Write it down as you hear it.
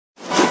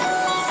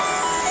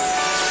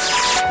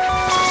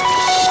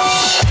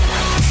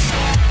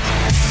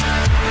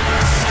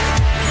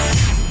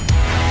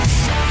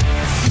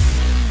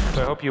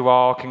hope you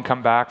all can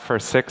come back for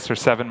 6 or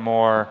 7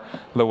 more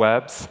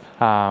LeWebs.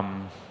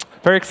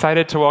 Very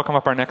excited to welcome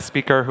up our next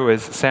speaker, who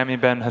is Sami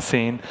Ben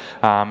Hassine.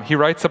 He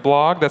writes a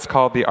blog that's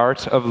called The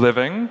Art of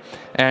Living,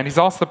 and he's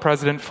also the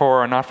president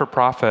for a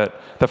not-for-profit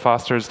that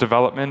fosters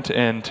development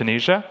in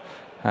Tunisia.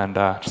 And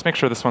just make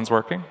sure this one's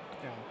working.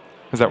 Yeah.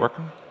 Is that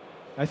working?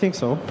 I think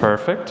so.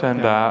 Perfect.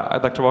 And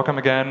I'd like to welcome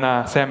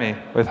again Sami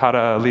with How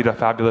to Lead a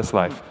Fabulous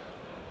Life.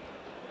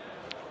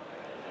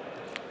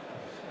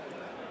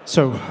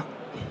 So,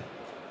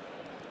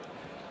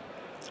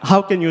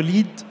 how can you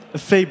lead a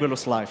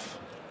fabulous life?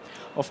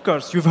 Of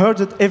course, you've heard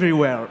it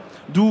everywhere.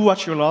 Do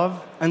what you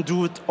love and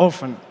do it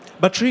often.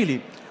 But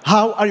really,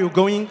 how are you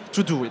going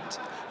to do it?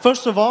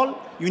 First of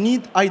all, you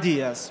need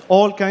ideas,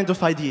 all kinds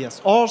of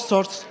ideas, all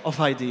sorts of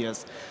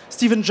ideas.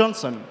 Stephen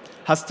Johnson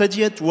has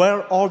studied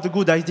where all the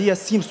good ideas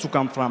seem to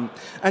come from.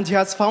 And he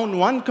has found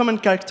one common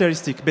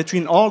characteristic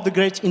between all the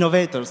great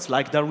innovators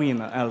like Darwin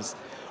and else.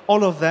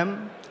 All of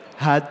them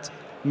had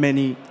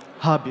many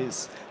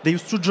hobbies. They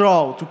used to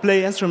draw, to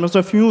play instruments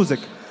of music,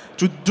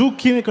 to do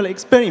chemical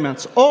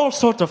experiments, all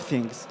sorts of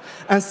things.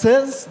 And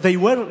since they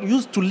were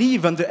used to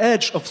live on the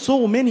edge of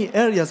so many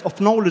areas of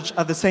knowledge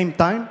at the same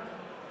time,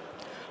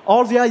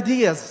 all the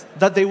ideas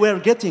that they were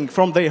getting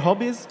from their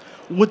hobbies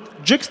would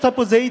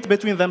juxtapose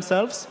between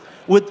themselves,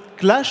 with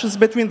clashes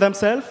between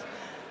themselves,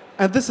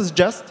 and this is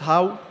just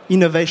how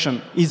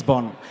innovation is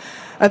born.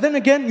 And then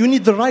again, you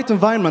need the right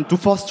environment to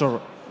foster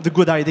the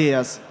good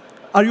ideas.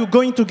 Are you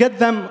going to get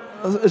them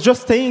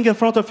just staying in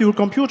front of your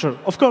computer?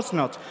 Of course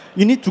not.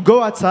 You need to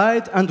go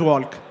outside and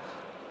walk.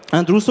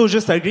 And Rousseau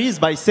just agrees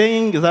by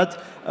saying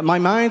that my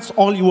mind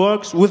only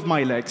works with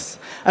my legs.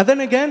 And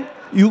then again,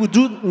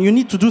 you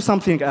need to do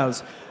something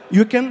else.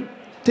 You can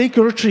take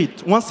a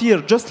retreat once a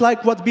year, just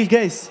like what Bill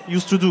Gates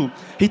used to do.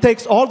 He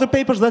takes all the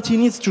papers that he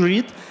needs to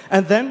read,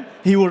 and then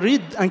he will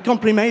read and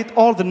comprimate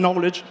all the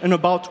knowledge in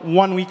about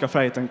 1 week of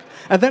writing.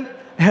 And then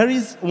here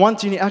is one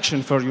tiny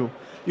action for you.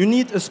 You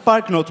need a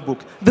Spark notebook.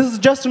 This is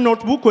just a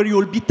notebook where you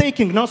will be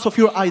taking notes of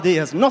your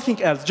ideas,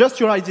 nothing else, just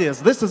your ideas.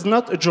 This is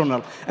not a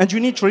journal, and you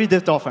need to read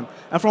it often.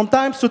 And from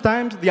time to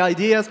time, the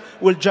ideas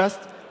will just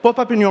pop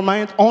up in your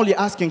mind, only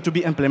asking to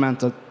be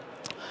implemented.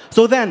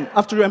 So then,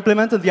 after you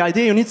implemented the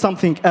idea, you need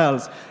something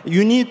else.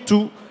 You need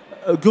to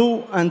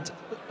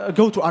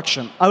go to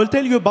action. I will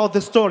tell you about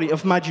the story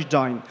of Majid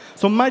Jain.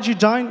 So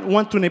Majid Jain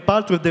went to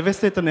Nepal, to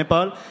devastate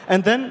Nepal,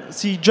 and then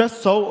she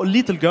just saw a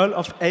little girl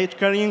of age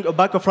carrying a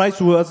bag of rice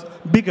who was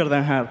bigger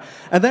than her.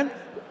 And then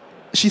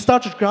she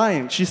started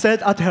crying. She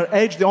said at her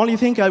age, the only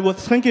thing I was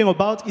thinking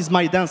about is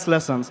my dance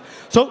lessons.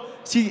 So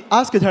she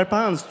asked her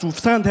parents to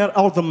send her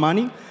all the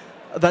money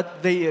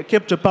that they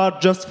kept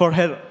apart just for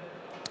her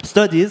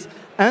studies.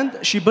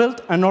 And she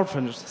built an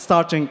orphanage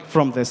starting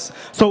from this.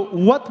 So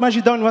what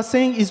Majid Jain was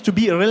saying is to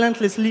be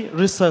relentlessly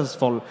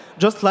resourceful,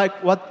 just like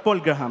what Paul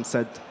Graham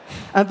said.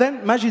 And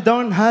then Majid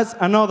Jain has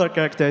another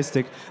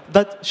characteristic,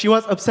 that she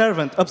was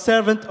observant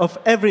of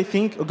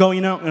everything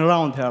going on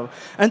around her.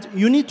 And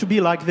you need to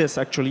be like this,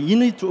 actually. You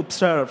need to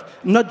observe,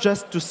 not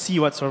just to see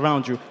what's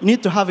around you. You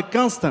need to have a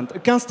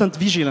constant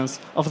vigilance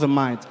of the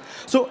mind.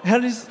 So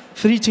here is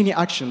 3 tiny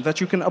actions that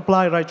you can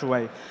apply right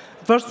away.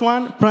 First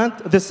one, print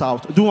this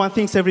out. Do one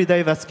thing every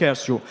day that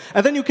scares you.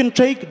 And then you can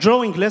take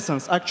drawing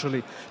lessons,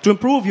 actually, to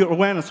improve your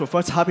awareness of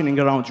what's happening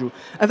around you.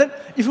 And then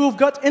if you've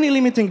got any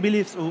limiting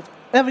beliefs,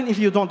 even if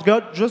you don't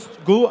go,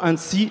 just go and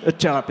see a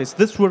therapist.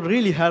 This will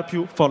really help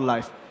you for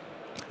life.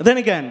 Then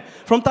again,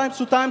 from time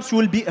to time, you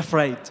will be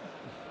afraid.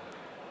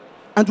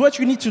 And what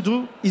you need to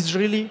do is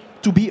really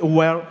to be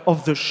aware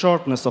of the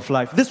shortness of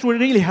life. This will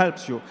really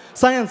help you.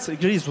 Science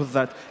agrees with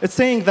that. It's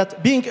saying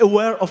that being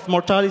aware of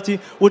mortality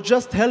would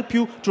just help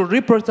you to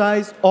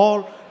reprioritize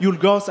all your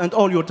goals and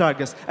all your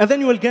targets. And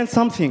then you will gain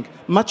something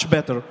much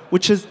better,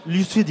 which is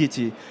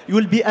lucidity. You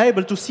will be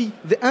able to see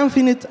the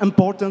infinite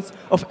importance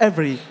of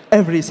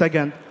every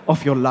second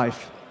of your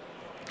life.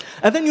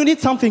 And then you need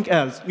something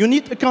else. You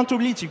need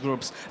accountability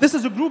groups. This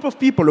is a group of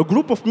people, a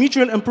group of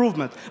mutual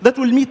improvement that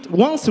will meet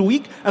once a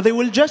week, and they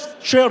will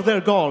just share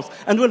their goals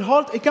and will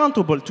hold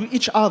accountable to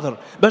each other.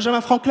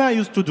 Benjamin Franklin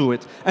used to do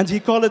it, and he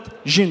called it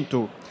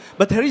Ginto.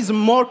 But here is a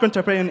more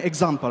contemporary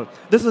example.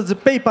 This is the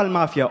PayPal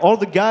mafia, all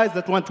the guys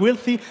that went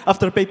wealthy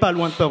after PayPal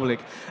went public.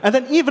 And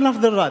then even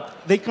after that,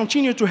 they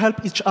continued to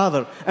help each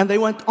other. And they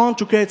went on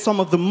to create some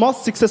of the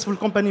most successful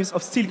companies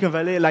of Silicon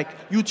Valley,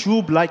 like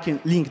YouTube, like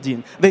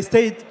LinkedIn. They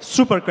stayed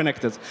super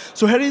connected.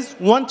 So here is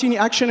one tiny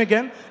action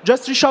again.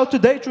 Just reach out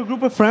today to a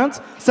group of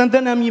friends, send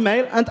them an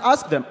email, and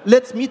ask them,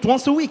 let's meet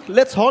once a week.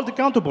 Let's hold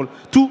accountable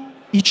to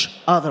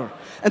each other.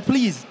 And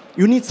please,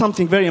 you need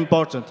something very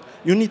important.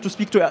 You need to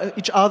speak to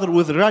each other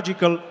with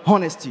radical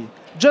honesty.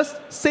 Just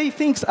say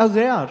things as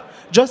they are.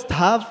 Just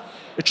have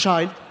a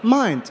child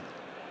mind.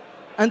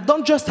 And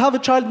don't just have a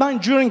child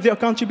mind during the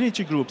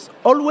accountability groups.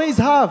 Always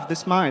have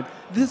this mind.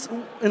 This,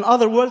 in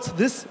other words,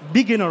 this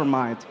beginner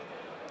mind.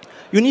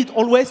 You need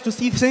always to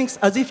see things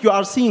as if you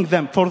are seeing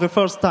them for the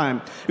first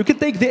time. You can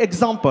take the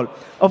example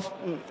of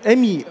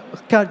Amy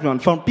Cagnon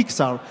from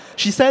Pixar.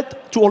 She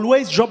said to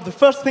always drop the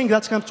first thing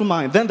that comes to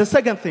mind, then the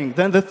second thing,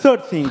 then the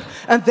third thing.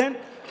 And then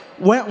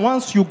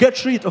once you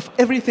get rid of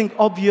everything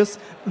obvious,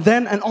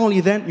 then and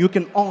only then you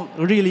can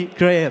really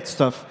create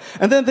stuff.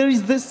 And then there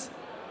is this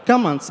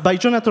comments by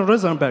Jonathan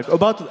Rosenberg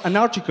about an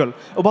article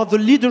about the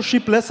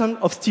leadership lesson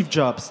of Steve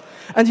Jobs.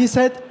 And he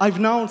said, I've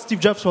known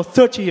Steve Jobs for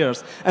 30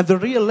 years, and the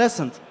real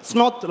lesson, it's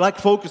not like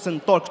focus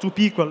and talk to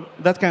people,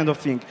 that kind of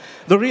thing.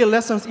 The real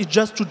lesson is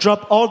just to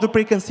drop all the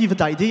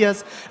preconceived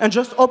ideas and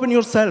just open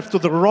yourself to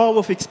the raw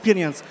of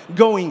experience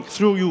going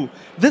through you.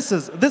 This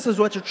is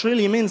what it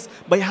really means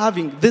by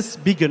having this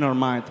beginner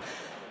mind.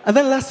 And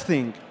then last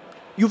thing,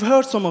 you've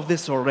heard some of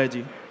this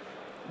already,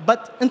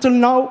 but until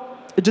now,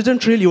 it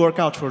didn't really work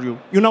out for you.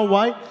 You know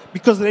why?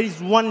 Because there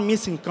is one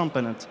missing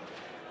component.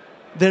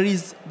 There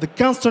is the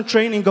constant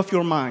training of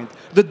your mind,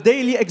 the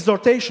daily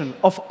exhortation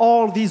of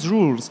all these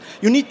rules.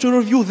 You need to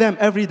review them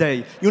every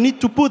day. You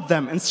need to put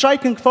them in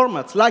striking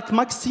formats, like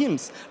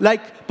maxims,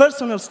 like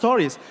personal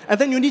stories, and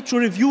then you need to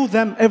review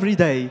them every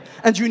day.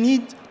 And you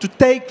need to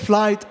take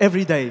flight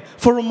every day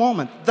for a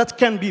moment that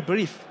can be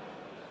brief,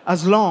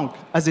 as long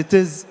as it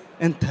is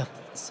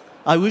intense.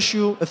 I wish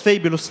you a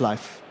fabulous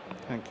life.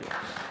 Thank you.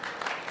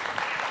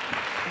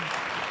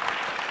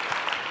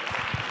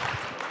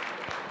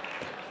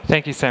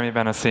 Thank you, Sami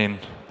Ben Hassine.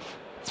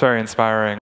 It's very inspiring.